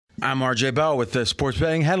I'm RJ Bell with the sports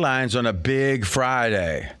betting headlines on a big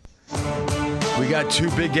Friday. We got two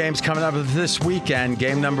big games coming up this weekend.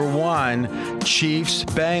 Game number one,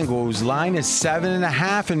 Chiefs-Bengals. Line is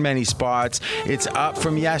 7.5 in many spots. It's up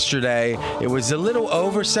from yesterday. It was a little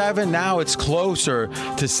over 7. Now it's closer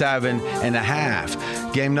to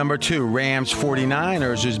 7.5. Game number two,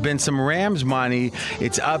 Rams-49ers. There's been some Rams money.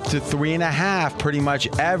 It's up to 3.5 pretty much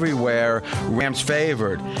everywhere. Rams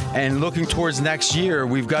favored. And looking towards next year,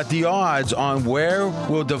 we've got the odds on where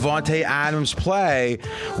will Davante Adams play.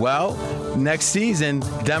 Well, next season,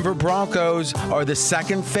 Denver Broncos are the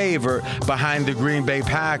second favorite behind the Green Bay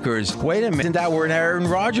Packers. Wait a minute, isn't that where Aaron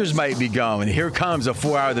Rodgers might be going? Here comes a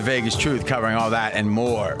 4-hour The Vegas Truth covering all that and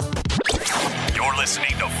more. You're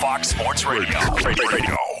listening to Fox Sports Radio.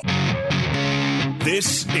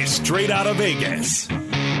 This is Straight Outta Vegas.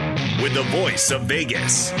 With the voice of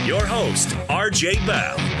Vegas, your host, RJ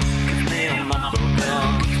Bell. Give me a number,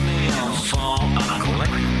 girl. Give me a phone. I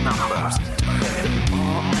collect numbers.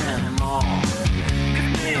 More and more. Give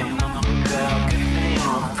me a number, girl. Give me a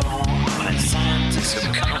phone. My scientists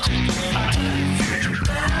are counting.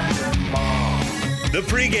 The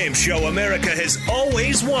pregame show America has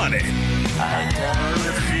always wanted. I tell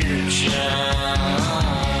the future.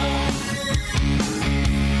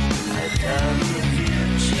 I tell the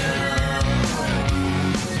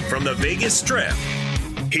future. From the Vegas Strip,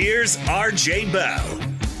 here's RJ Bell.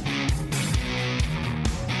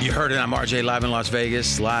 You heard it. I'm RJ live in Las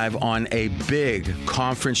Vegas, live on a big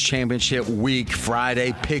conference championship week,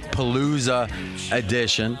 Friday, Pickpalooza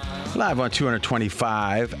edition. Live on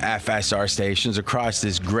 225 FSR stations across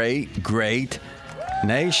this great, great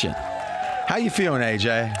nation. How you feeling,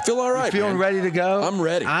 AJ? Feel all right, you feeling man. ready to go? I'm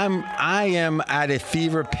ready. I am at a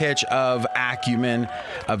fever pitch of acumen,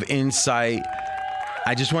 of insight.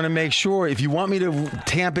 I just want to make sure, if you want me to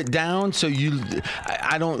tamp it down so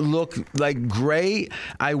I don't look like great,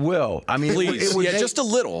 I will. I mean, please, just a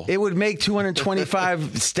little. It would make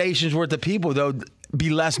 225 stations worth of people, though, be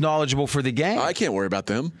less knowledgeable for the game. I can't worry about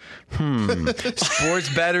them. Sports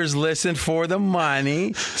bettors listen for the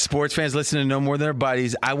money. Sports fans listen to no more than their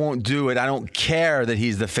buddies. I won't do it. I don't care that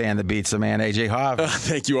he's the fan that beats the man, AJ Hoffman.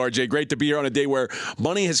 Thank you, RJ. Great to be here on a day where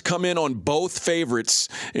money has come in on both favorites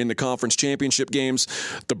in the conference championship games.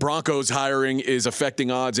 The Broncos hiring is affecting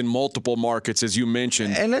odds in multiple markets, as you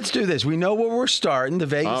mentioned. And let's do this. We know where we're starting. The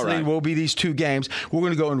Vegas league will be these two games. We're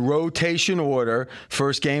going to go in rotation order,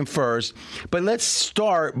 first game first. But let's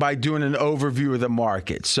start by doing an overview of the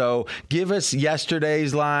market. So give us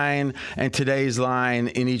yesterday's line and today's line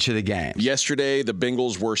in each of the games. Yesterday, the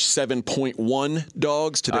Bengals were 7.1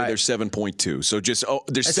 dogs. Today, they're 7.2. So just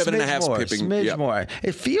there's 7.5 pipping. Smidge more.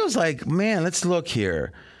 It feels like, man, let's look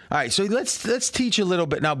here. All right, so let's teach a little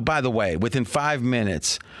bit. Now, by the way, within 5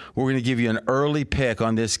 minutes, we're going to give you an early pick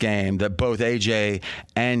on this game that both AJ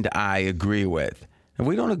and I agree with. And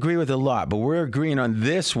we don't agree with a lot, but we're agreeing on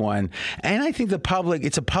this one. And I think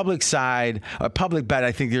it's a public side, a public bet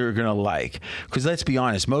I think you're going to like. Because let's be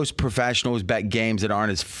honest, most professionals bet games that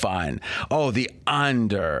aren't as fun. Oh, the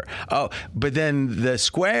under. Oh, but then the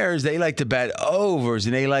squares, they like to bet overs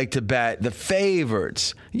and they like to bet the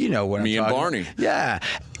favorites. You know what I'm talking about. Me and Barney. Yeah.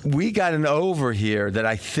 We got an over here that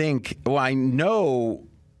I know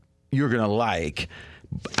you're going to like.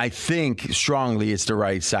 I think strongly it's the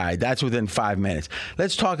right side. That's within 5 minutes.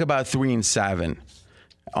 Let's talk about 3 and 7.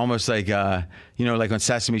 Almost like, like on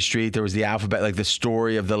Sesame Street, there was the alphabet, like the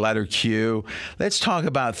story of the letter Q. Let's talk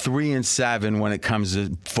about 3 and 7 when it comes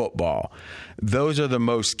to football. Those are the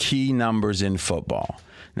most key numbers in football.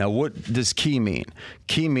 Now, what does key mean?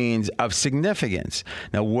 Key means of significance.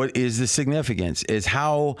 Now, what is the significance? Is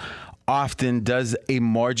how often does a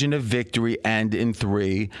margin of victory end in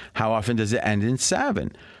 3? How often does it end in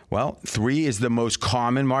 7? Well, 3 is the most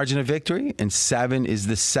common margin of victory, and 7 is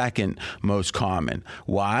the second most common.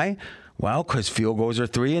 Why? Well, because field goals are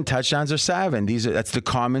 3 and touchdowns are 7. That's the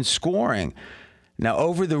common scoring. Now,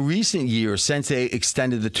 over the recent years, since they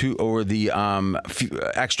extended the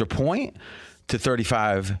extra point to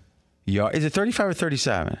 35 yards, is it 35 or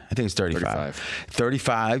 37? I think it's 35.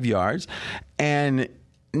 35 yards, and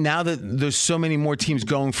now that there's so many more teams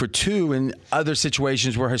going for 2 in other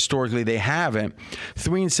situations where historically they haven't,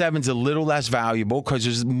 3 and 7 is a little less valuable because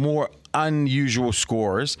there's more unusual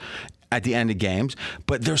scores at the end of games,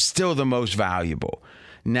 but they're still the most valuable.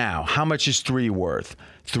 Now, how much is 3 worth?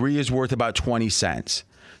 3 is worth about 20 cents.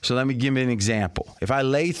 So let me give you an example. If I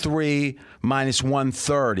lay 3 minus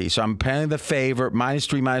 130, so I'm paying the favorite, minus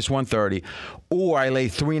 3 minus 130, or I lay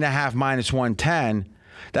 3.5 minus 110,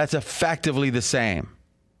 that's effectively the same.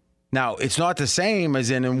 Now, it's not the same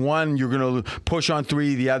as in one, you're going to push on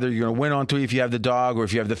 3, the other, you're going to win on 3 if you have the dog or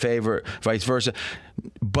if you have the favorite, vice versa.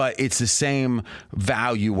 But it's the same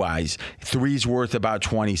value-wise. 3's worth about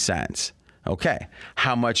 20 cents. Okay.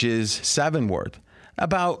 How much is 7 worth?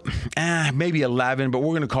 About maybe 11, but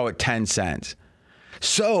we're going to call it 10 cents.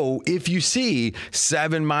 So if you see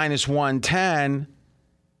 7 minus 110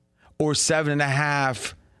 or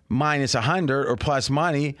 7.5 minus 100 or plus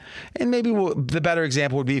money, and maybe the better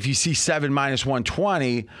example would be if you see 7 minus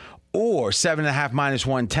 120 or 7.5 minus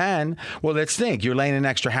 110, well, let's think. You're laying an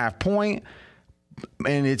extra half point,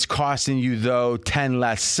 and it's costing you, though, 10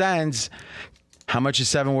 less cents. How much is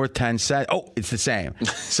 7 worth? 10 cents. Oh, it's the same.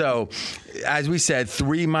 So, as we said,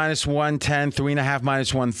 3 minus 110, 3.5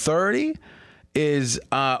 minus 130 is,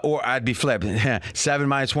 or I'd be flipping, 7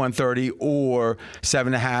 minus 130 or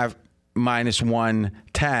 7.5 minus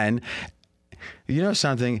 110. You know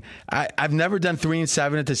something? I've never done 3 and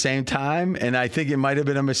 7 at the same time, and I think it might have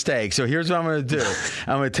been a mistake. So here's what I'm going to do.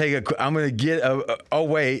 I'm going to get oh,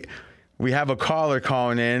 wait. We have a caller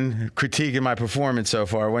calling in, critiquing my performance so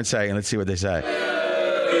far. 1 second. Let's see what they say.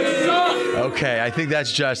 Okay, I think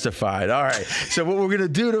that's justified. All right. So what we're going to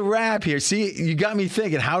do to wrap here, see, you got me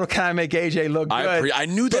thinking, how can I make AJ look good? I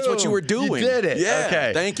knew that's what you were doing. You did it. Yeah.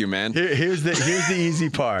 Okay. Thank you, man. Here's the easy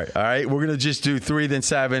part. All right. We're going to just do 3, then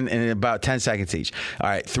 7 in about 10 seconds each. All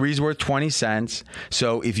right. 3's worth 20 cents.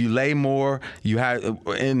 So if you lay more, you have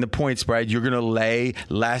in the point spread, you're going to lay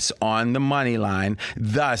less on the money line,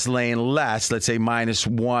 thus laying less, let's say minus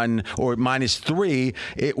 1 or minus 3,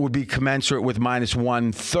 it would be commensurate with minus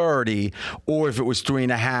 130. Or if it was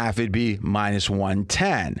 3.5, it'd be minus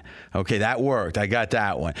 110. Okay, that worked. I got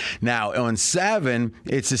that one. Now, on 7,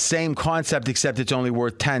 it's the same concept, except it's only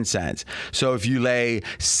worth 10 cents. So if you lay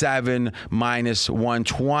 7 minus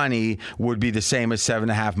 120 would be the same as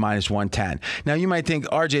 7.5 minus 110. Now, you might think,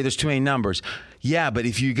 RJ, there's too many numbers. Yeah, but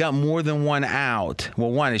if you got more than one out,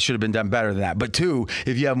 well, 1, it should have been done better than that. But 2,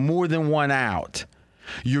 if you have more than one out,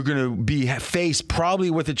 you're going to be faced probably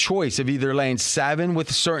with a choice of either laying 7 with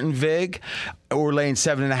a certain VIG or laying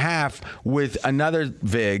 7.5 with another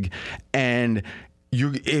VIG. And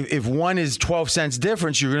if one is 12 cents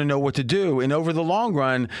difference, you're going to know what to do. And over the long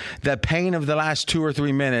run, that pain of the last 2 or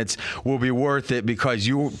 3 minutes will be worth it because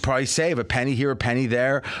you will probably save a penny here, a penny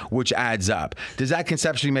there, which adds up. Does that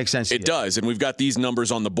conceptually make sense to you? It does. And we've got these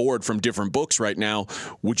numbers on the board from different books right now.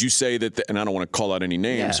 Would you say that, and I don't want to call out any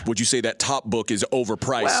names, would you say that top book is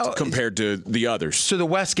overpriced compared to the others? So the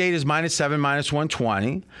Westgate is minus 7, minus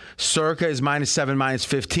 120. Circa is minus 7, minus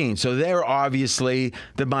 15. So they're obviously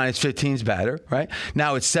the minus 15 is better, right?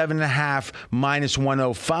 Now it's 7.5 minus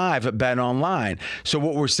 105 at Bet Online. So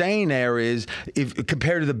what we're saying there is, if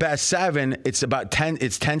compared to the best 7, it's about 10.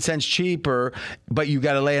 It's 10 cents cheaper, but you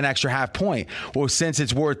got to lay an extra half point. Well, since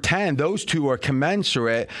it's worth 10, those two are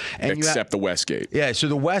commensurate. And except the Westgate. Yeah. So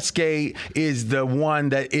the Westgate is the one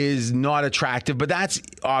that is not attractive, but that's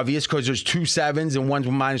obvious because there's 2 7s and one's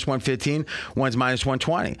minus 115, one's minus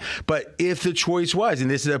 120. But if the choice was,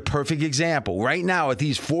 and this is a perfect example, right now at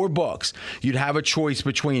these 4 books, you'd have a choice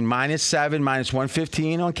between minus 7, minus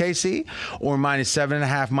 115 on KC, or minus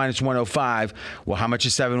 7.5, minus 105. Well, how much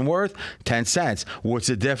is 7 worth? 10 cents. What's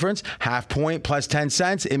the difference? Half point plus 10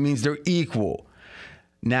 cents. It means they're equal.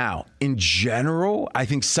 Now, in general, I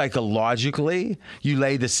think psychologically, you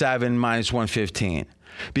lay the 7 minus 115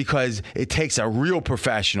 because it takes a real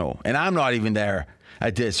professional, and I'm not even there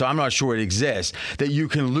at this, so I'm not sure it exists, that you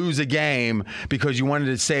can lose a game because you wanted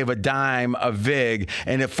to save a dime of VIG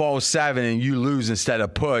and it falls 7 and you lose instead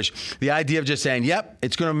of push. The idea of just saying, yep,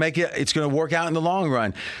 it's going to work out in the long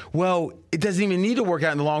run. Well, it doesn't even need to work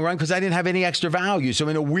out in the long run because I didn't have any extra value. So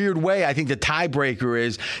in a weird way, I think the tiebreaker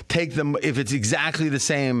is take them, if it's exactly the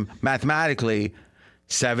same mathematically,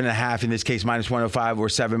 7.5 in this case minus 105 or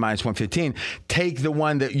 7 minus 115. Take the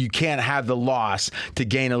one that you can't have the loss to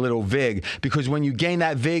gain a little VIG, because when you gain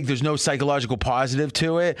that VIG, there's no psychological positive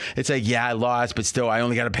to it. It's like, yeah, I lost, but still I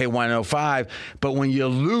only got to pay 105. But when you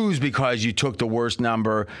lose because you took the worst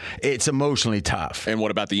number, it's emotionally tough. And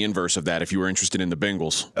what about the inverse of that if you were interested in the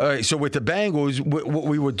Bengals? All right, so with the Bengals, what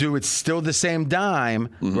we would do, it's still the same dime,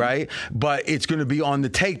 right? But it's going to be on the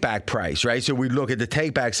take-back price, right? So we look at the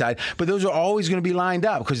take-back side, but those are always going to be lined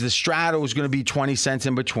up because the straddle is going to be 20 cents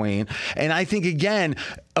in between. And I think, again,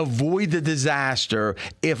 avoid the disaster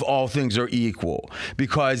if all things are equal,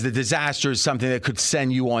 because the disaster is something that could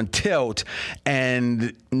send you on tilt,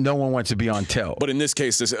 and no one wants to be on tilt. But in this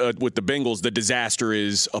case, with the Bengals, the disaster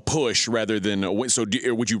is a push rather than a win. So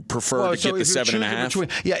would you prefer to get the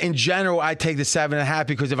 7.5? Yeah, in general, I take the 7.5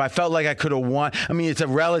 because if I felt like I could have won, I mean, it's a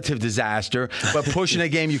relative disaster, but pushing a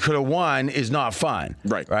game you could have won is not fun.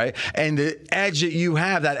 Right. And the edge that you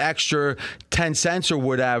have, that extra 10 cents or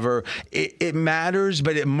whatever, it matters,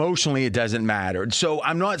 but emotionally it doesn't matter. So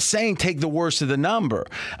I'm not saying take the worst of the number.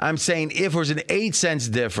 I'm saying if there's an 8 cents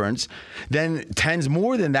difference, then 10's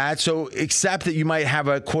more than that. So accept that you might have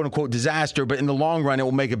a quote unquote disaster, but in the long run, it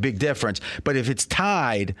will make a big difference. But if it's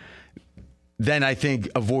tied, then I think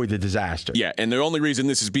avoid the disaster. Yeah, and the only reason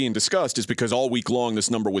this is being discussed is because all week long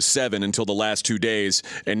this number was 7 until the last 2 days,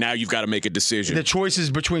 and now you've got to make a decision. The choice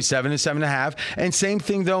is between 7 and 7.5. And same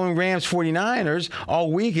thing, though, in Rams 49ers.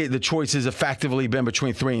 All week, the choice has effectively been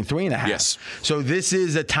between 3 and 3.5. Yes. So this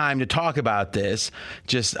is a time to talk about this.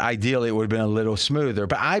 Just ideally, it would have been a little smoother.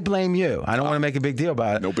 But I blame you. I don't want to make a big deal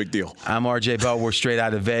about it. No big deal. I'm RJ Bell. We're straight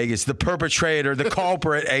out of Vegas. The perpetrator, the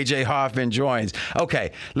culprit, AJ Hoffman joins.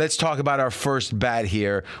 Okay, let's talk about our first bet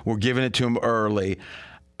here. We're giving it to him early.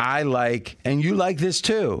 I like, and you like this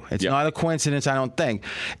too, it's not a coincidence, I don't think,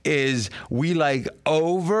 is we like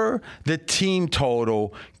over the team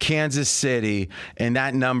total, Kansas City, and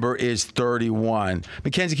that number is 31.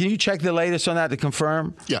 Mackenzie, can you check the latest on that to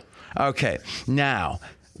confirm? Yeah. Okay. Now,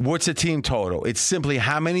 what's the team total? It's simply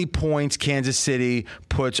how many points Kansas City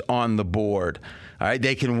puts on the board. All right,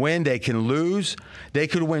 they can win, they can lose. They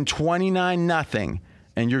could win 29-0.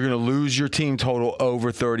 And you're going to lose your team total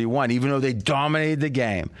over 31, even though they dominated the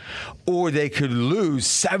game. Or they could lose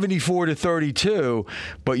 74-32,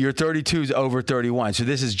 but your 32 is over 31. So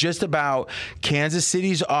this is just about Kansas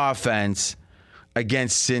City's offense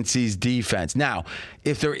against Cincy's defense. Now,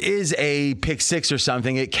 if there is a pick six or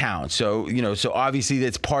something, it counts. So, so obviously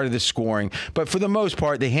that's part of the scoring. But for the most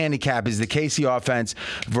part, the handicap is the KC offense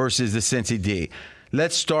versus the Cincy D.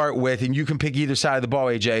 Let's start with, and you can pick either side of the ball,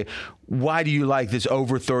 AJ. Why do you like this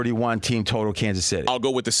over 31 team total Kansas City? I'll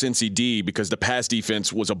go with the Cincy D because the pass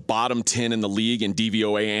defense was a bottom 10 in the league in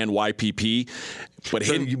DVOA and YPP. But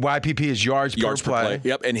so YPP is yards per play.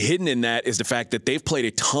 Yep, and hidden in that is the fact that they've played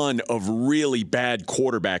a ton of really bad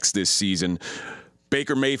quarterbacks this season.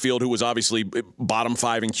 Baker Mayfield, who was obviously bottom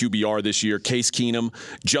 5 in QBR this year, Case Keenum,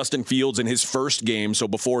 Justin Fields in his first game, so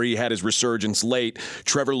before he had his resurgence late,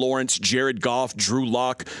 Trevor Lawrence, Jared Goff, Drew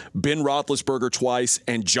Lock, Ben Roethlisberger twice,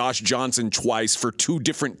 and Josh Johnson twice for 2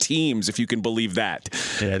 different teams, if you can believe that.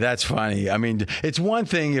 Yeah, that's funny. I mean, it's one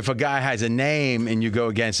thing if a guy has a name and you go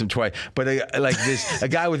against him twice, but a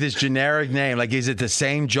guy with this generic name, like is it the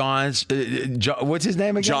same Johns? What's his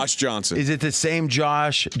name again? Josh Johnson. Is it the same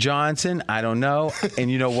Josh Johnson? I don't know.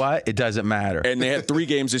 And you know what? It doesn't matter. And they had 3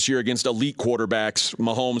 games this year against elite quarterbacks,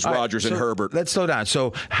 Mahomes, Rodgers, and Herbert. Let's slow down.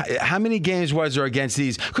 So how many games was there against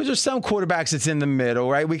these? Because there's some quarterbacks that's in the middle,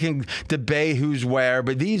 right? We can debate who's where,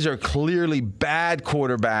 but these are clearly bad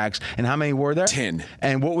quarterbacks. And how many were there? 10.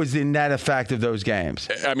 And what was the net effect of those games?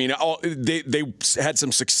 I mean, they had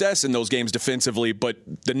some success in those games defensively, but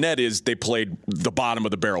the net is they played the bottom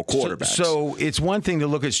of the barrel quarterbacks. So it's one thing to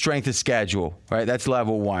look at strength of schedule, right? That's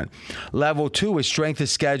level 1. Level 2 is strength of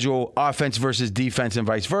schedule, offense versus defense, and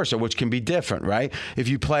vice versa, which can be different, right? If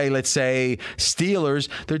you play, let's say, Steelers,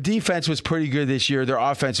 their defense was pretty good this year. Their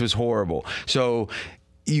offense was horrible. So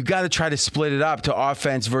you got to try to split it up to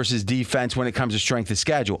offense versus defense when it comes to strength of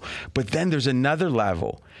schedule. But then there's another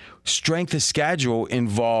level. Strength of schedule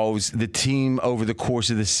involves the team over the course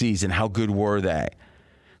of the season. How good were they?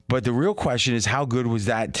 But the real question is, how good was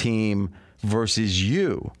that team versus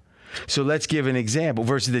you? So let's give an example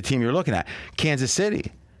versus the team you're looking at. Kansas City,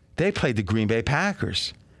 they played the Green Bay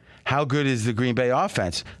Packers. How good is the Green Bay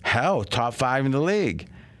offense? Hell, top 5 in the league.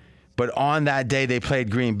 But on that day they played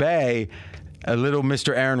Green Bay, a little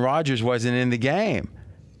Mr. Aaron Rodgers wasn't in the game.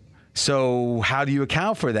 So how do you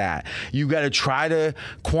account for that? You got to try to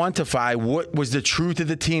quantify what was the truth of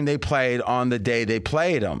the team they played on the day they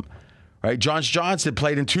played them. Right, Josh Johnson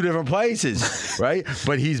played in 2 different places, right?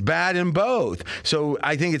 But he's bad in both. So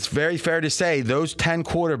I think it's very fair to say those 10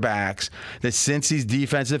 quarterbacks that Cincy's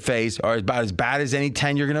defensive face are about as bad as any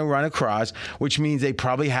 10 you're going to run across, which means they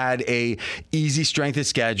probably had a easy strength of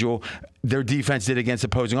schedule. their defense did against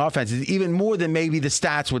opposing offenses, even more than maybe the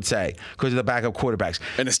stats would say because of the backup quarterbacks.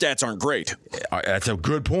 And the stats aren't great. That's a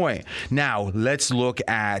good point. Now, let's look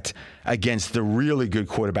at against the really good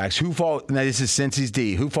quarterbacks. Now, this is Cincy's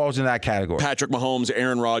D. Who falls in that category? Patrick Mahomes,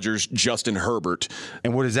 Aaron Rodgers, Justin Herbert.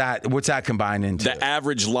 And what's that combined into? The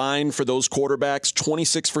average line for those quarterbacks,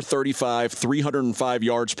 26 for 35, 305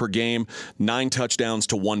 yards per game, 9 touchdowns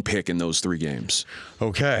to 1 pick in those 3 games.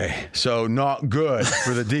 Okay, so not good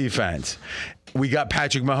for the defense. We got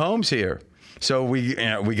Patrick Mahomes here. So we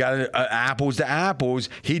got apples to apples.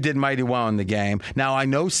 He did mighty well in the game. Now, I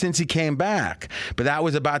know Cincy came back, but that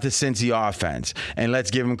was about the Cincy offense. And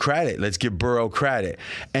let's give him credit. Let's give Burrow credit.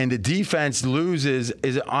 And the defense loses.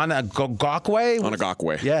 Is it on a Ngakwe? On a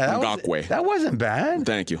Ngakwe. Yeah, that wasn't bad.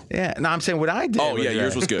 Thank you. Yeah. No, I'm saying what I did. Oh, yeah,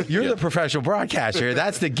 yours was good. You're the professional broadcaster here.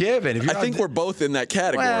 That's the given. I think we're both in that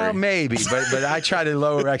category. Well, maybe, but I try to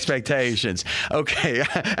lower expectations. Okay,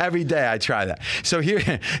 every day I try that.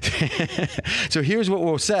 So here's what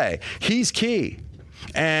we'll say. He's key.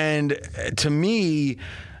 And to me,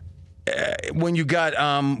 when you got,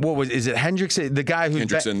 is it Hendrickson? The guy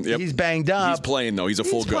who's he's banged up. He's playing, though. He's a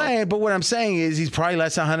full go. Playing, but what I'm saying is he's probably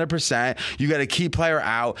less than 100%. You got a key player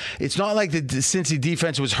out. It's not like the Cincy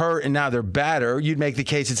defense was hurt and now they're better. You'd make the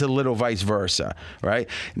case it's a little vice versa, right?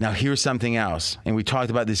 Now, here's something else. And we talked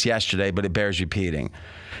about this yesterday, but it bears repeating.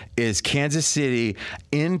 Is Kansas City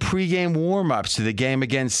in pregame warmups to the game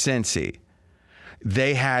against Cincy,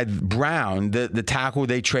 they had Brown, the tackle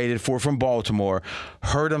they traded for from Baltimore,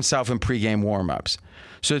 hurt himself in pregame warmups.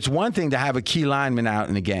 So it's one thing to have a key lineman out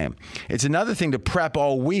in the game. It's another thing to prep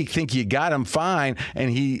all week, think you got him fine,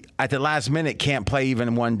 and he, at the last minute, can't play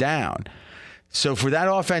even one down. So for that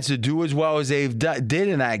offense to do as well as they've did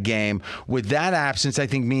in that game, with that absence, I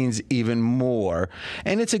think means even more.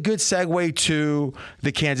 And it's a good segue to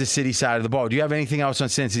the Kansas City side of the ball. Do you have anything else on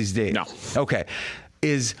Cincy's D? No. Okay.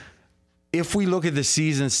 If we look at the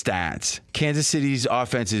season stats, Kansas City's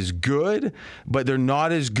offense is good, but they're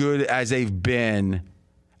not as good as they've been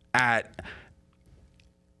at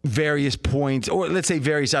various points, or let's say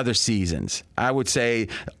various other seasons. I would say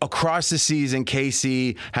across the season,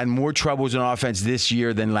 KC had more troubles in offense this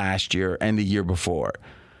year than last year and the year before.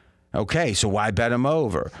 Okay, so why bet them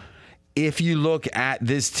over? If you look at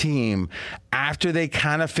this team, after they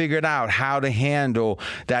kind of figured out how to handle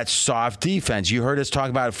that soft defense, you heard us talk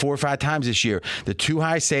about it 4 or 5 times this year, the 2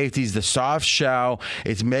 high safeties, the soft shell,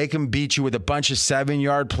 it's make them beat you with a bunch of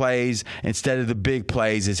 7-yard plays instead of the big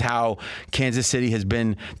plays is how Kansas City has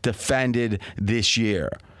been defended this year.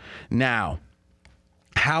 Now,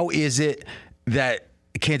 how is it that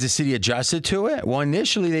Kansas City adjusted to it? Well,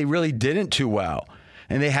 initially they really didn't too well.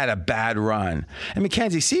 And they had a bad run. And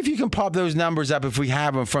Mackenzie, see if you can pop those numbers up if we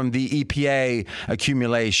have them from the EPA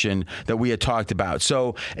accumulation that we had talked about.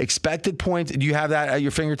 So expected points, do you have that at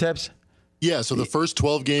your fingertips? Yeah, so the first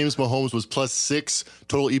 12 games, Mahomes was +6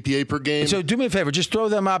 total EPA per game. So do me a favor, just throw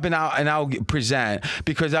them up and I'll present,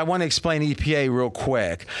 because I want to explain EPA real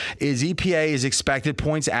quick. EPA is expected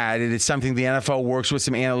points added. It's something the NFL works with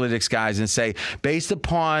some analytics guys and say, based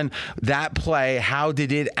upon that play, how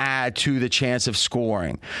did it add to the chance of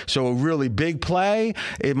scoring? So a really big play,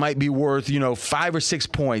 it might be worth 5 or 6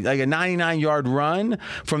 points. Like a 99-yard run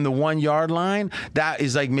from the 1-yard line, that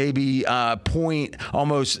is like maybe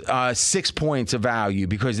almost 6 points of value,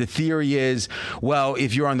 because the theory is, well,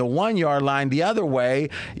 if you're on the 1-yard line the other way,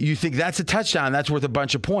 you think that's a touchdown, that's worth a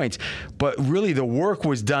bunch of points. But really the work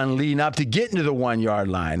was done leading up to getting to the 1-yard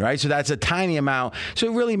line, right? So that's a tiny amount. So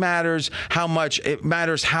it really matters how much, it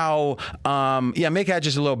matters how, make that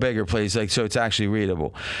just a little bigger, please, so it's actually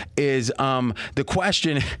readable. Is the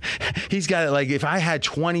question, he's got it like, if I had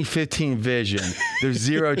 20/15 vision, there's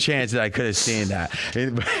zero chance that I could have seen that.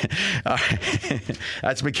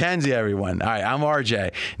 That's Mackenzie, everyone. All right, I'm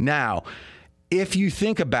RJ. Now, if you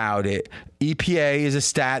think about it, EPA is a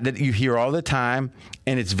stat that you hear all the time,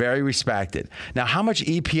 and it's very respected. Now, how much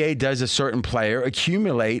EPA does a certain player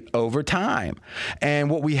accumulate over time?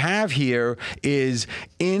 And what we have here is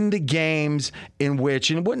in the games in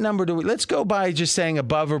which, and what number do we, let's go by just saying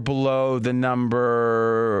above or below the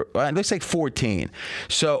number, it looks like 14,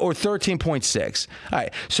 so, or 13.6. All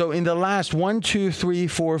right, so in the last 1, 2, 3,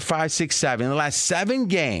 4, 5, 6, 7, in the last 7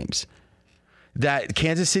 games that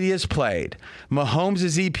Kansas City has played,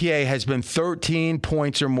 Mahomes' EPA has been 13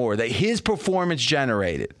 points or more that his performance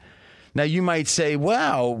generated. Now, you might say,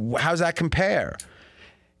 well, how's that compare?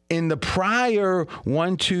 In the prior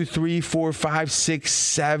 1, 2, 3, 4, 5, 6,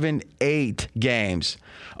 7, 8 games,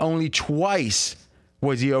 only twice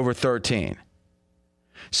was he over 13.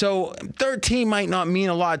 So 13 might not mean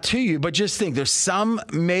a lot to you, but just think there's some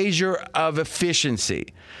measure of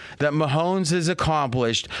efficiency that Mahomes has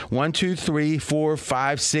accomplished 1, 2, 3, 4,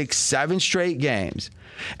 5, 6, 7 straight games.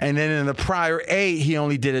 And then in the prior 8, he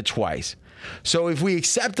only did it twice. So if we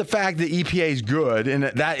accept the fact that EPA is good, and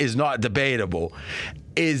that is not debatable,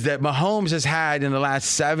 is that Mahomes has had in the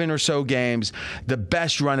last 7 or so games the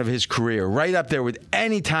best run of his career, right up there with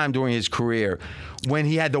any time during his career, when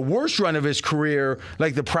he had the worst run of his career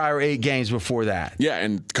like the prior 8 games before that. Yeah,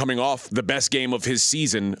 and coming off the best game of his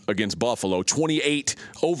season against Buffalo,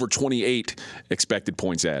 over 28 expected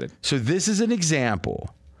points added. So this is an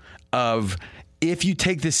example of, if you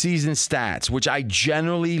take the season stats, which I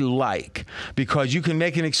generally like, because you can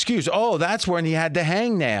make an excuse. Oh, that's when he had the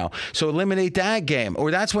hangnail, so eliminate that game.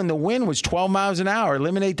 Or that's when the wind was 12 miles an hour,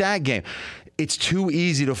 eliminate that game. It's too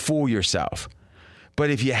easy to fool yourself. But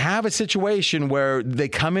if you have a situation where they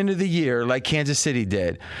come into the year like Kansas City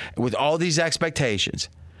did, with all these expectations,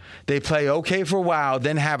 they play okay for a while,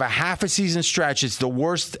 then have a half a season stretch. It's the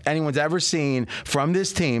worst anyone's ever seen from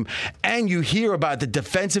this team. And you hear about the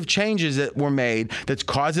defensive changes that were made that's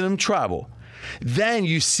causing them trouble. Then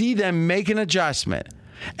you see them make an adjustment,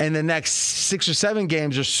 and the next 6 or 7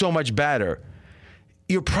 games are so much better.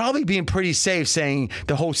 You're probably being pretty safe saying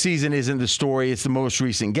the whole season isn't the story, it's the most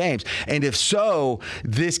recent games. And if so,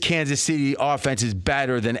 this Kansas City offense is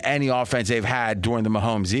better than any offense they've had during the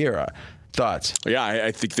Mahomes era. Thoughts? Yeah,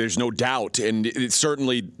 I think there's no doubt. And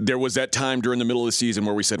certainly there was that time during the middle of the season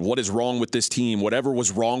where we said, what is wrong with this team? Whatever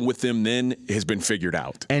was wrong with them then has been figured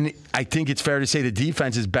out. And I think it's fair to say the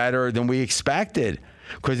defense is better than we expected,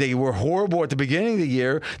 because they were horrible at the beginning of the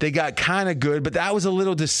year. They got kind of good, but that was a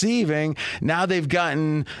little deceiving. Now they've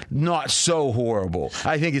gotten not so horrible,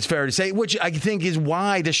 I think it's fair to say, which I think is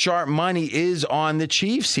why the sharp money is on the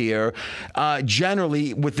Chiefs here,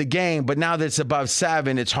 generally with the game. But now that it's above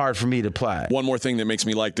 7, it's hard for me to play. One more thing that makes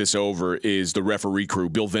me like this over is the referee crew.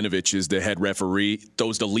 Bill Vinovich is the head referee.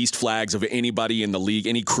 Those the least flags of anybody in the league,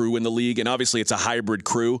 any crew in the league. And obviously it's a hybrid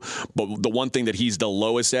crew, but the one thing that he's the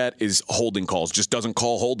lowest at is holding calls. Just doesn't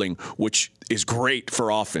call holding, which is great for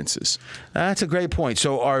offenses. That's a great point.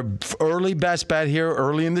 So our early best bet here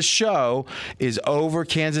early in the show is over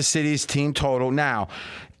Kansas City's team total. Now,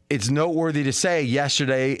 it's noteworthy to say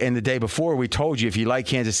yesterday and the day before we told you if you like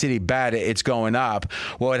Kansas City, bet it, it's going up.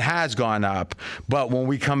 Well, it has gone up. But when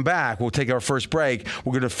we come back, we'll take our first break.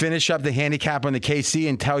 We're going to finish up the handicap on the KC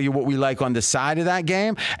and tell you what we like on the side of that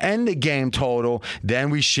game and the game total. Then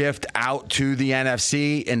we shift out to the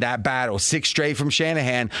NFC, and that battle, 6 straight from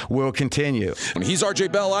Shanahan, will continue. He's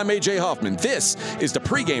RJ Bell. I'm AJ Hoffman. This is the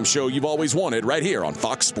pregame show you've always wanted right here on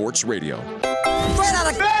Fox Sports Radio. Straight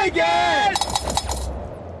out of Vegas!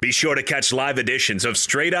 Be sure to catch live editions of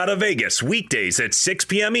Straight Outta Vegas weekdays at 6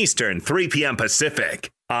 p.m. Eastern, 3 p.m. Pacific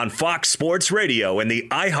on Fox Sports Radio and the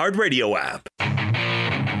iHeartRadio app.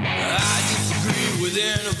 I disagree with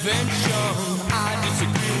intervention. I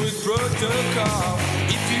disagree with protocol.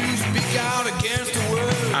 If you speak out against the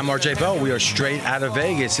word. I'm RJ Bell. We are Straight Outta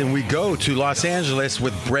Vegas, and we go to Los Angeles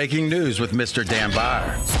with breaking news with Mr. Dan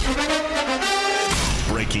Byer.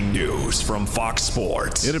 Breaking news from Fox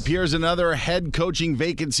Sports. It appears another head coaching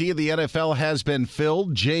vacancy in the NFL has been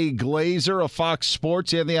filled. Jay Glazer of Fox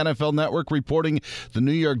Sports and the NFL Network reporting the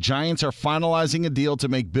New York Giants are finalizing a deal to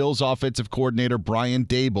make Bills offensive coordinator Brian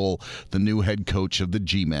Daboll the new head coach of the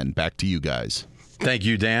G-Men. Back to you guys. Thank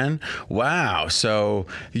you, Dan. Wow. So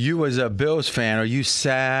you as a Bills fan, are you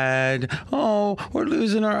sad? Oh, we're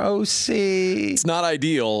losing our OC. It's not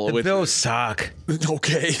ideal. The Bills suck.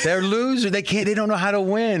 Okay. They're losers. They don't know how to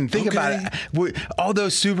win. Think about it. All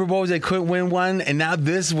those Super Bowls, they couldn't win one, and now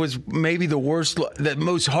this was maybe the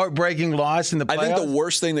most heartbreaking loss in the playoffs. I think the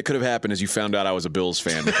worst thing that could have happened is you found out I was a Bills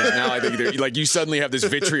fan, because now I think like you suddenly have this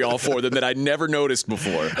vitriol for them that I never noticed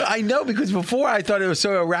before. I know, because before I thought it was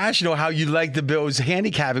so irrational how you like the Bills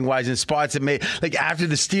handicapping wise in spots that made, like after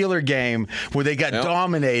the Steeler game where they got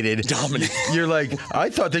dominated. You're like, I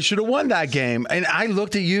thought they should have won that game. And I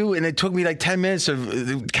looked at you and it took me like 10 minutes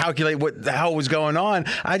to calculate what the hell was going on.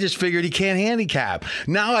 I just figured he can't handicap.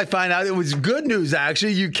 Now I find out it was good news,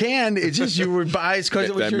 actually. You can. It's just you were biased because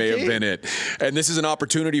it was that your may team. Have been it. And this is an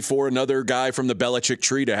opportunity for another guy from the Belichick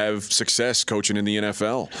tree to have success coaching in the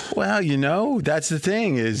NFL. Well, that's the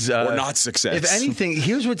thing is... or not success. If anything,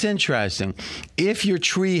 here's what's interesting. If your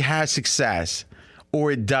tree has success or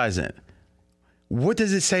it doesn't, what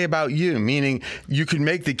does it say about you? Meaning, you could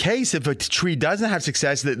make the case if a tree doesn't have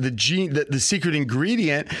success that the secret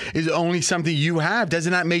ingredient is only something you have.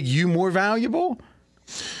 Doesn't that make you more valuable?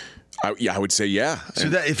 I would say yeah. So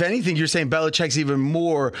that if anything, you're saying Belichick's even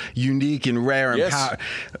more unique and rare and powerful.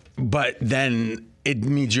 But then it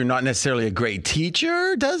means you're not necessarily a great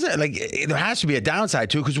teacher, does it? Like, there has to be a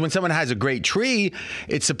downside, too, because when someone has a great tree,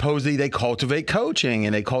 it's supposedly they cultivate coaching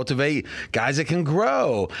and they cultivate guys that can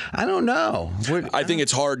grow. I don't know. I think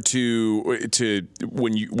it's hard to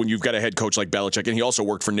when you've got a head coach like Belichick, and he also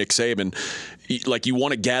worked for Nick Saban, like, you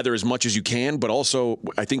want to gather as much as you can, but also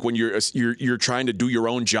I think when you're trying to do your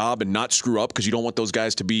own job and not screw up because you don't want those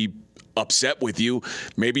guys to be upset with you.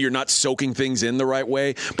 Maybe you're not soaking things in the right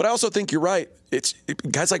way. But I also think you're right.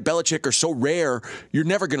 Guys like Belichick are so rare, you're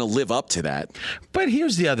never going to live up to that. But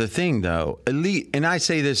here's the other thing, though. Elite, and I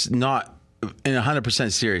say this not in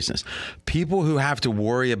 100% seriousness. People who have to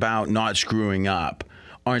worry about not screwing up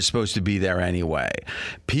aren't supposed to be there anyway.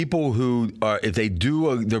 People who are, if they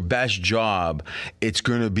do their best job, it's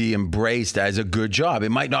going to be embraced as a good job.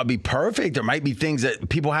 It might not be perfect. There might be things that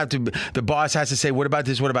people have to, the boss has to say, what about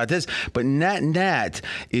this? What about this? But net,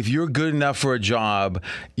 if you're good enough for a job,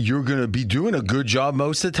 you're going to be doing a good job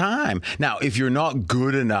most of the time. Now, if you're not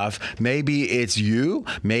good enough, maybe it's you,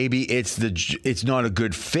 maybe it's not a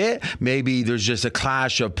good fit. Maybe there's just a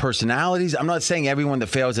clash of personalities. I'm not saying everyone that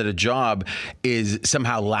fails at a job is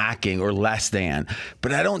somehow lacking or less than,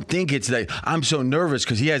 but I don't think it's that I'm so nervous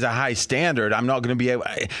because he has a high standard, I'm not going to be able.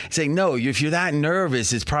 Saying no, if you're that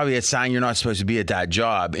nervous, it's probably a sign you're not supposed to be at that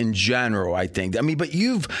job in general. I think. I mean, but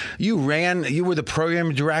you were the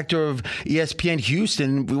program director of ESPN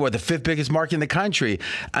Houston, we were the 5th biggest market in the country.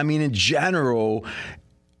 I mean, in general.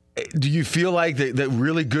 Do you feel like that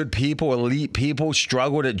really good people, elite people,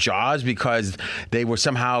 struggled at jobs because they were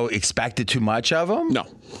somehow expected too much of them? No.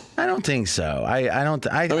 I don't think so. I don't.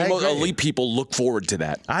 I mean, elite people look forward to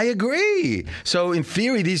that. I agree. So in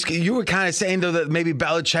theory, you were kind of saying though that maybe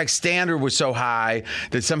Belichick's standard was so high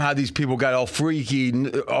that somehow these people got all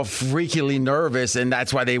freakily nervous, and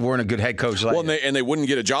that's why they weren't a good head coach. Well, and they wouldn't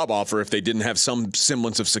get a job offer if they didn't have some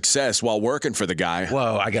semblance of success while working for the guy.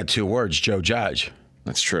 Well, I got 2 words: Joe Judge.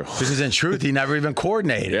 That's true. Because in truth, he never even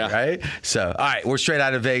coordinated, right? So, all right, we're straight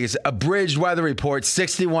out of Vegas. Abridged weather report,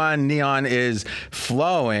 61, neon is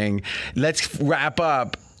flowing. Let's wrap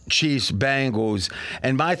up Chiefs, Bengals.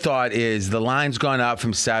 And my thought is the line's gone up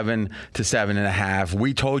from 7 to 7.5.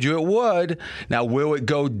 We told you it would. Now, will it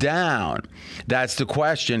go down? That's the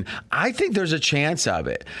question. I think there's a chance of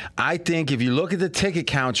it. I think if you look at the ticket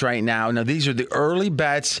counts right now, these are the early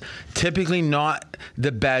bets, typically not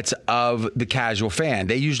the bets of the casual fan.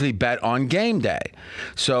 They usually bet on game day.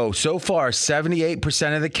 So far,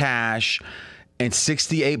 78% of the cash and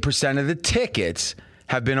 68% of the tickets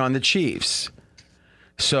have been on the Chiefs.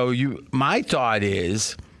 So my thought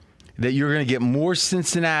is that you're going to get more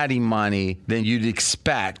Cincinnati money than you'd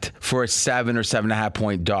expect for a 7 or 7.5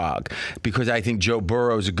 point dog, because I think Joe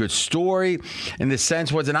Burrow is a good story. And the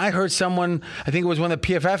sense was, and I heard someone, I think it was one of the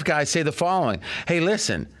PFF guys, say the following: hey,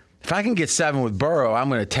 listen, if I can get 7 with Burrow, I'm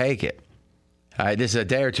going to take it. All right, this is a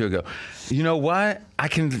day or two ago. You know what? I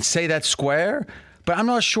can say that square, but I'm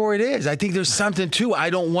not sure it is. I think there's something too.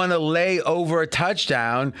 I don't want to lay over a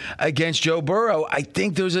touchdown against Joe Burrow. I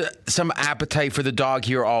think there's some appetite for the dog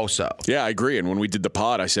here also. Yeah, I agree. And when we did the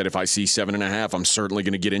pod, I said if I see 7.5, I'm certainly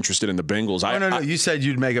going to get interested in the Bengals. No. You said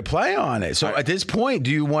you'd make a play on it. So at this point,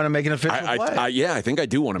 do you want to make an official play? Yeah, I think I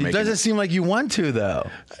do want to make it. It doesn't seem like you want to, though.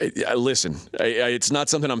 Listen, it's not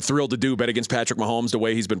something I'm thrilled to do, bet against Patrick Mahomes the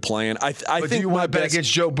way he's been playing. I think do you want to bet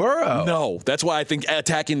against Joe Burrow? No. That's why I think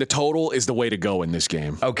attacking the total is the way to go in this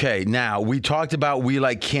game. Okay, now, we talked about we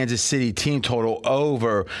like Kansas City team total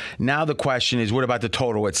over. Now the question is, what about the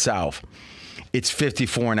total itself? It's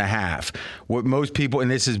 54.5. What most people, and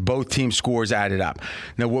this is both team scores added up.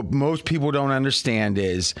 Now, what most people don't understand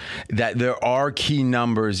is that there are key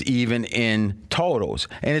numbers even in totals.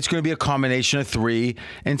 And it's going to be a combination of 3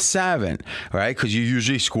 and 7, right? Because you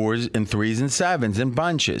usually score in 3s and 7s in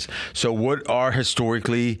bunches. So what are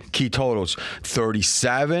historically key totals?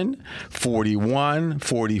 37, 41,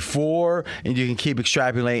 44, and you can keep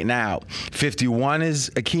extrapolating out. 51 is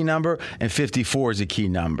a key number, and 54 is a key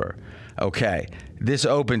number. Okay, this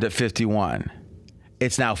opened at 51.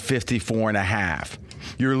 It's now 54.5.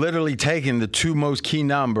 You're literally taking the 2 most key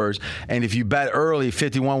numbers, and if you bet early,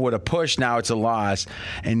 51 would have pushed. Now it's a loss.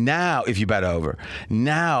 And now, if you bet over,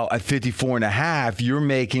 now at 54.5, you're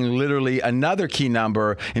making literally another key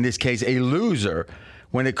number, in this case, a loser,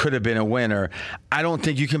 when it could have been a winner. I don't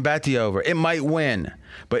think you can bet the over. It might win.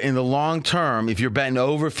 But in the long term, if you're betting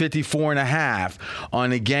over 54.5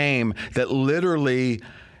 on a game that literally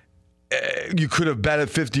you could have bet at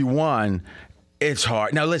 51, it's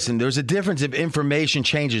hard. Now, listen, there's a difference if information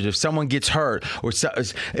changes. If someone gets hurt or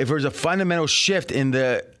if there's a fundamental shift in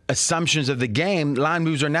the assumptions of the game, line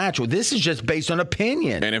moves are natural. This is just based on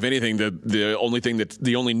opinion. And if anything,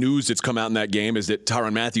 the only news that's come out in that game is that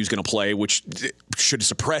Tyrann Mathieu is going to play, which should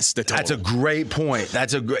suppress the total. That's a great point.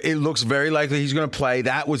 It looks very likely he's going to play.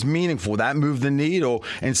 That was meaningful. That moved the needle,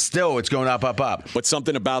 and still it's going up, up, up. But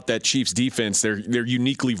something about that Chiefs defense, they're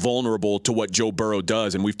uniquely vulnerable to what Joe Burrow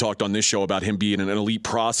does, and we've talked on this show about him being an elite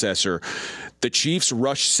processor. The Chiefs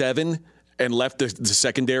rushed 7 and left the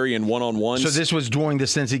secondary in one-on-ones. So this was during the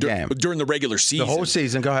Cincy game? During the regular season. The whole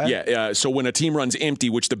season, go ahead. Yeah, so when a team runs empty,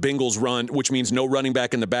 which the Bengals run, which means no running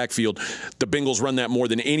back in the backfield, the Bengals run that more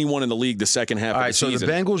than anyone in the league the second half of the season. So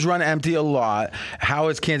the Bengals run empty a lot. How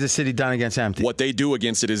has Kansas City done against empty? What they do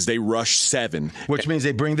against it is they rush 7. Which means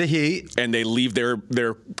they bring the heat. And they leave their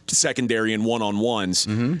secondary in one-on-ones.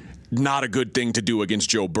 Mm-hmm. Not a good thing to do against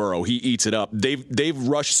Joe Burrow. He eats it up. They've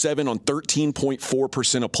rushed 7 on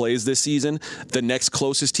 13.4% of plays this season. The next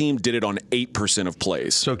closest team did it on 8% of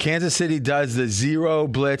plays. So Kansas City does the zero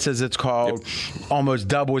blitz, as it's called, almost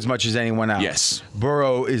double as much as anyone else. Yes.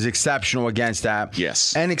 Burrow is exceptional against that.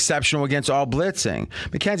 Yes. And exceptional against all blitzing.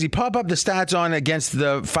 Mackenzie, pop up the stats on against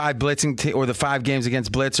the 5 blitzing or the 5 games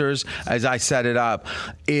against blitzers, as I set it up,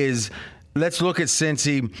 Let's look at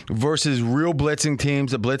Cincy versus real blitzing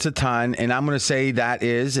teams that blitz a ton, and I'm going to say that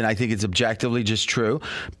is, and I think it's objectively just true,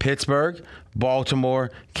 Pittsburgh,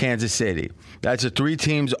 Baltimore, Kansas City. That's the 3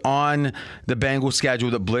 teams on the Bengals schedule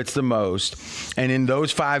that blitz the most. And in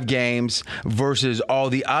those 5 games versus all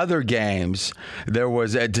the other games, there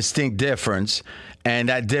was a distinct difference. And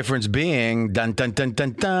that difference being, dun, dun, dun,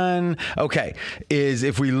 dun, dun. Okay, is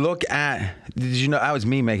if we look at, did you know, that was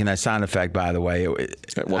me making that sound effect, by the way.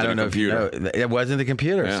 It wasn't a computer. It wasn't the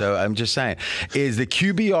computer, yeah. So I'm just saying. Is the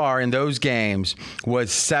QBR in those games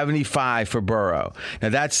was 75 for Burrow. Now,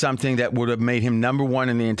 that's something that would have made him number 1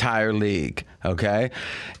 in the entire league, okay?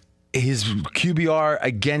 His QBR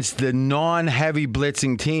against the non-heavy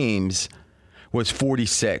blitzing teams was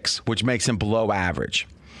 46, which makes him below average.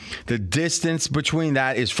 The distance between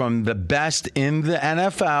that is from the best in the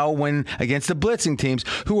NFL when against the blitzing teams,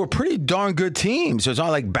 who are pretty darn good teams. So it's not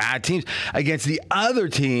like bad teams. Against the other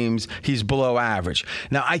teams, he's below average.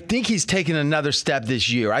 Now, I think he's taken another step this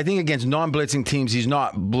year. I think against non-blitzing teams, he's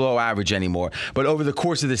not below average anymore. But over the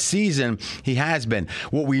course of the season, he has been.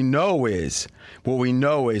 What we know is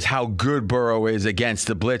how good Burrow is against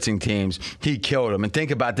the blitzing teams. He killed them. And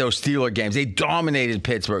think about those Steeler games. They dominated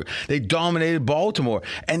Pittsburgh. They dominated Baltimore.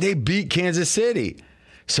 And they beat Kansas City.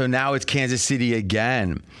 So now it's Kansas City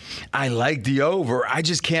again. I like the over. I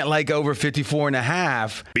just can't like over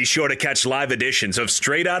 54.5. Be sure to catch live editions of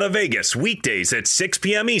Straight Outta Vegas weekdays at 6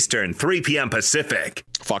 p.m. Eastern, 3 p.m. Pacific.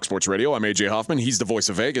 Fox Sports Radio, I'm AJ Hoffman. He's the voice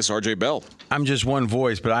of Vegas, RJ Bell. I'm just one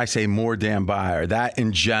voice, but I say more damn buyer. That,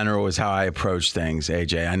 in general, is how I approach things,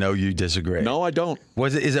 AJ. I know you disagree. No, I don't.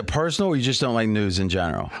 Is it personal, or you just don't like news in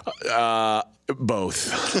general?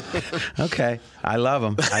 Both. Okay. I love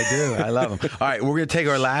them. I do. I love them. All right, we're going to take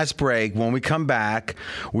our last break. When we come back,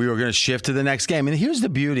 we are going to shift to the next game. And here's the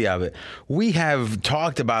beauty of it. We have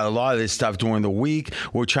talked about a lot of this stuff during the week.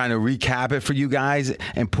 We're trying to recap it for you guys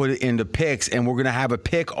and put it into picks. And we're going to have a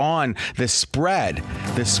pick on the spread.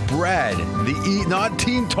 The spread. Not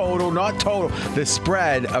team total, not total. The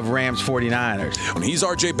spread of Rams 49ers. And he's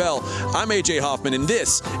RJ Bell. I'm AJ Hoffman, and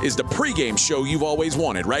this is the pregame show you've always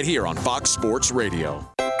wanted right here on Fox Sports Radio.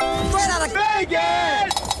 Straight out of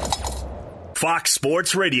Vegas! Fox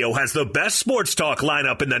Sports Radio has the best sports talk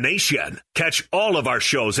lineup in the nation. Catch all of our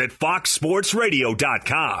shows at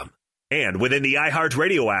foxsportsradio.com. And within the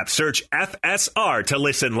iHeartRadio app, search FSR to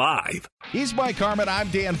listen live. He's Mike Harmon. I'm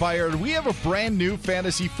Dan Beyer. And we have a brand new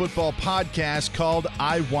fantasy football podcast called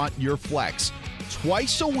I Want Your Flex.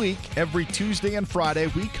 Twice a week, every Tuesday and Friday,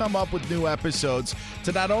 we come up with new episodes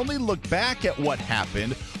to not only look back at what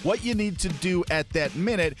happened, what you need to do at that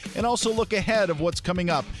minute, and also look ahead of what's coming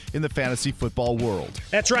up in the fantasy football world.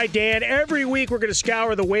 That's right, Dan. Every week we're going to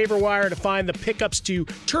scour the waiver wire to find the pickups to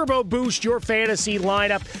turbo boost your fantasy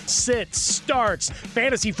lineup, sits, starts,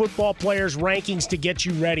 fantasy football players' rankings to get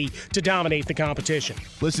you ready to dominate the competition.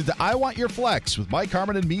 Listen to I Want Your Flex with Mike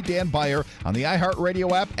Harmon and me, Dan Beyer, on the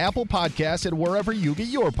iHeartRadio app, Apple Podcasts, and wherever you get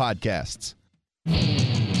your podcasts.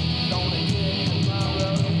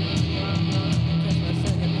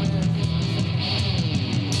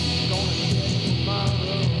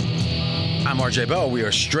 I'm RJ Bell. We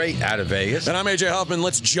are straight out of Vegas. And I'm AJ Hoffman.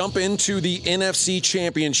 Let's jump into the NFC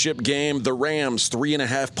Championship game. The Rams,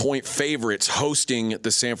 3.5-point favorites, hosting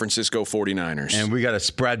the San Francisco 49ers. And we got a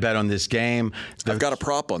spread bet on this game. I've got a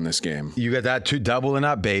prop on this game. You got that too, doubling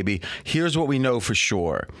up, baby. Here's what we know for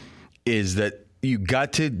sure, is that you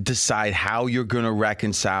got to decide how you're going to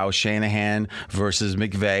reconcile Shanahan versus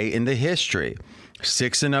McVay in the history.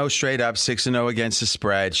 6-0 straight up, 6-0 against the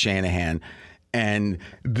spread, Shanahan. And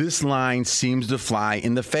this line seems to fly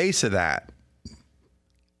in the face of that.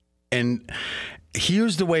 And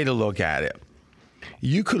here's the way to look at it.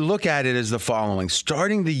 You could look at it as the following.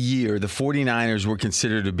 Starting the year, the 49ers were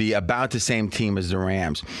considered to be about the same team as the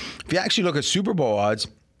Rams. If you actually look at Super Bowl odds,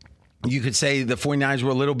 you could say the 49ers were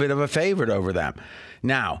a little bit of a favorite over them.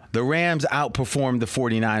 Now, the Rams outperformed the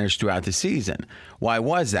 49ers throughout the season. Why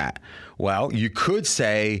was that? Well, you could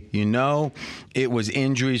say, it was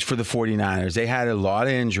injuries for the 49ers. They had a lot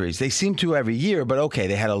of injuries. They seem to every year, but okay,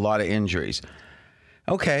 they had a lot of injuries.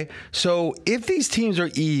 Okay, so if these teams are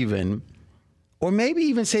even, or maybe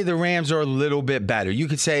even say the Rams are a little bit better, you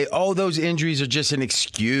could say, those injuries are just an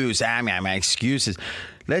excuse. Excuses.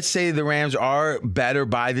 Let's say the Rams are better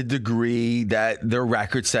by the degree that their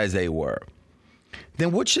record says they were.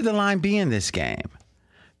 Then what should the line be in this game?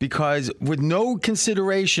 Because with no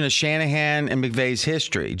consideration of Shanahan and McVay's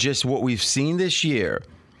history, just what we've seen this year,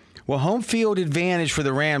 home field advantage for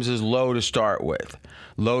the Rams is low to start with.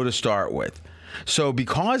 So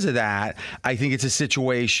because of that, I think it's a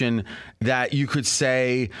situation that you could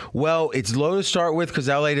say, it's low to start with because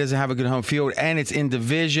LA doesn't have a good home field and it's in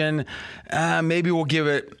division. Maybe we'll give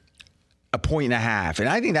it 1.5 points. And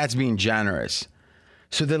I think that's being generous.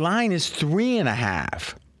 So the line is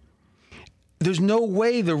 3.5. There's no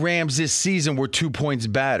way the Rams this season were 2 points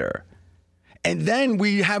better. And then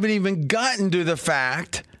we haven't even gotten to the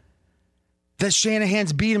fact that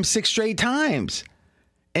Shanahan's beat him 6 straight times.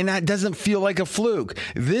 And that doesn't feel like a fluke.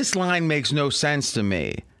 This line makes no sense to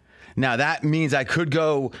me. Now, that means I could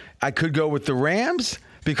go with the Rams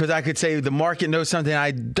because I could say the market knows something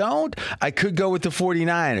I don't. I could go with the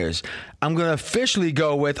 49ers. I'm going to officially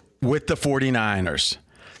go with the 49ers.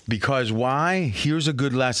 Because why? Here's a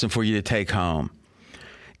good lesson for you to take home.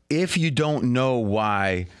 If you don't know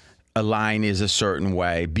why a line is a certain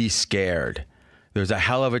way, be scared. There's a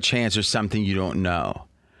hell of a chance there's something you don't know.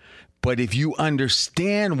 But if you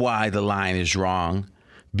understand why the line is wrong,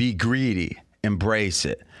 be greedy, embrace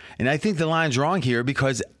it. And I think the line's wrong here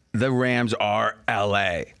because the Rams are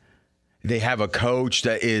LA. They have a coach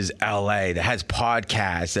that is LA, that has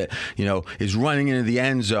podcasts, that, is running into the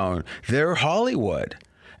end zone. They're Hollywood.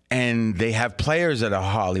 And they have players that are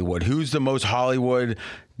Hollywood. Who's the most Hollywood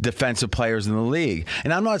defensive players in the league?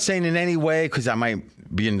 And I'm not saying in any way, because I might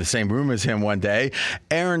be in the same room as him one day,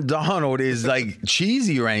 Aaron Donald is like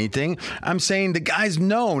cheesy or anything. I'm saying the guy's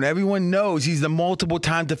known. Everyone knows he's the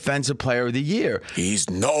multiple-time defensive player of the year. He's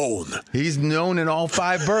known. He's known in all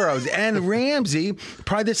 5 boroughs. And Ramsey,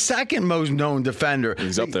 probably the second most known defender.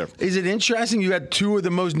 He's up there. Is it interesting? You had 2 of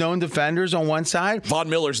the most known defenders on one side. Von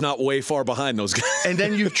Miller's not way far behind those guys. And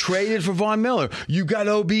then you've traded for Von Miller. You got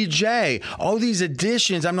OBJ. All these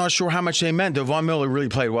additions, I'm not sure how much they meant. Though Von Miller really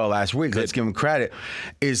played well last week. Let's give him credit.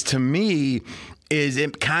 To me,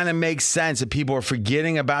 it kind of makes sense that people are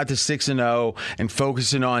forgetting about the 6-0 and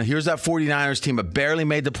focusing on, here's that 49ers team that barely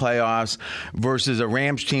made the playoffs versus a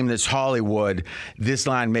Rams team that's Hollywood. This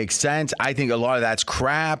line makes sense. I think a lot of that's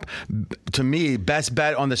crap. To me, best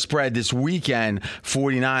bet on the spread this weekend,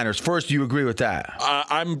 49ers. First, do you agree with that?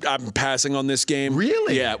 I'm passing on this game.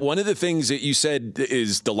 Really? Yeah. One of the things that you said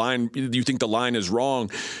is the line, you think the line is wrong.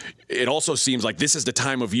 It also seems like this is the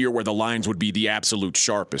time of year where the lines would be the absolute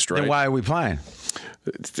sharpest, right? Then why are we playing?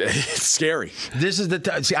 It's scary. This is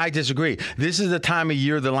see, I disagree. This is the time of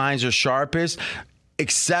year the lines are sharpest,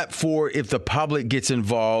 except for if the public gets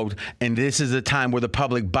involved, and this is the time where the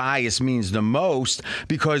public bias means the most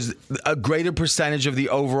because a greater percentage of the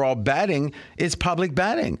overall betting is public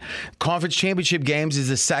betting. Conference championship games is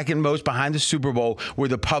the second most behind the Super Bowl where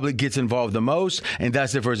the public gets involved the most, and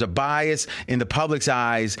thus if there's a bias in the public's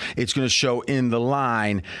eyes, it's going to show in the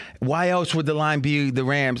line. Why else would the line be the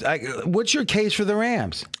Rams? What's your case for the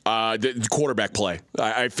Rams? The quarterback play.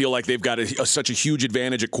 I feel like they've got such a huge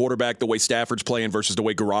advantage at quarterback, the way Stafford's playing versus the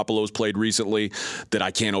way Garoppolo's played recently, that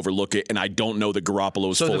I can't overlook it. And I don't know that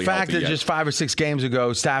Garoppolo's fully healthy yet. So the fact that just 5 or 6 games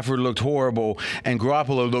ago, Stafford looked horrible and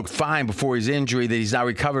Garoppolo looked fine before his injury that he's now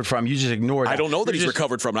recovered from, you just ignore that. I don't know that he's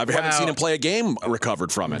recovered from it. I haven't seen him play a game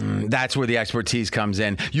recovered from it. That's where the expertise comes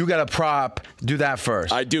in. You got a prop. Do that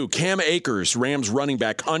first. I do. Cam Akers, Rams running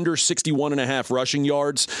back, under 61.5 rushing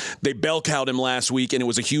yards. They bell cowed him last week, and it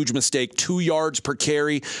was a huge mistake. 2 yards per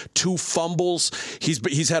carry, 2 fumbles.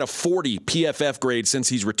 He's had a 40 PFF grade grade since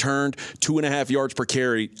he's returned, 2.5 yards per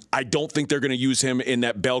carry. I don't think they're going to use him in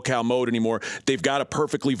that bell cow mode anymore. They've got a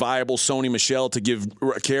perfectly viable Sony Michel to give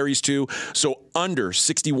carries to. So under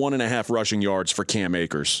 61.5 rushing yards for Cam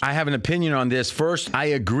Akers. I have an opinion on this. First, I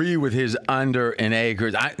agree with his under in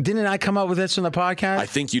Akers. Didn't I come up with this on the podcast? I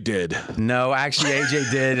think you did. No, actually,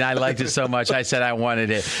 AJ did, and I liked it so much. I said I wanted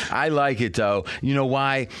it. I like it, though. You know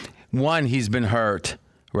why? One, he's been hurt.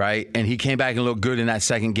 Right? And he came back and looked good in that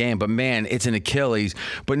second game. But, man, it's an Achilles.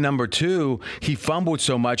 But number two, he fumbled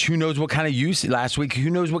so much. Who knows what kind of use last week? Who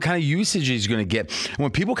knows what kind of usage he's going to get? When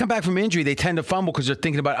people come back from injury, they tend to fumble because they're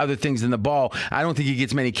thinking about other things than the ball. I don't think he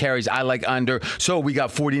gets many carries. I like under. So we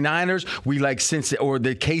got 49ers. We like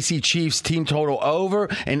the KC Chiefs team total over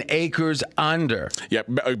and Akers under. Yeah,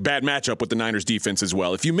 bad matchup with the Niners defense as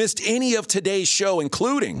well. If you missed any of today's show,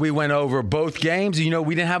 including... We went over both games. You know,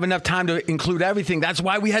 we didn't have enough time to include everything. That's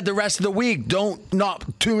why we had the rest of the week. Don't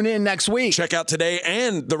not tune in next week. Check out today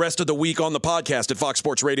and the rest of the week on the podcast at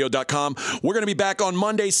foxsportsradio.com. We're going to be back on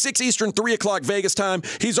Monday, 6 Eastern, 3 o'clock Vegas time.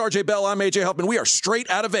 He's RJ Bell. I'm AJ Helpman. We are straight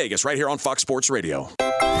out of Vegas right here on Fox Sports Radio.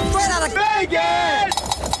 Straight out of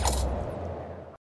Vegas!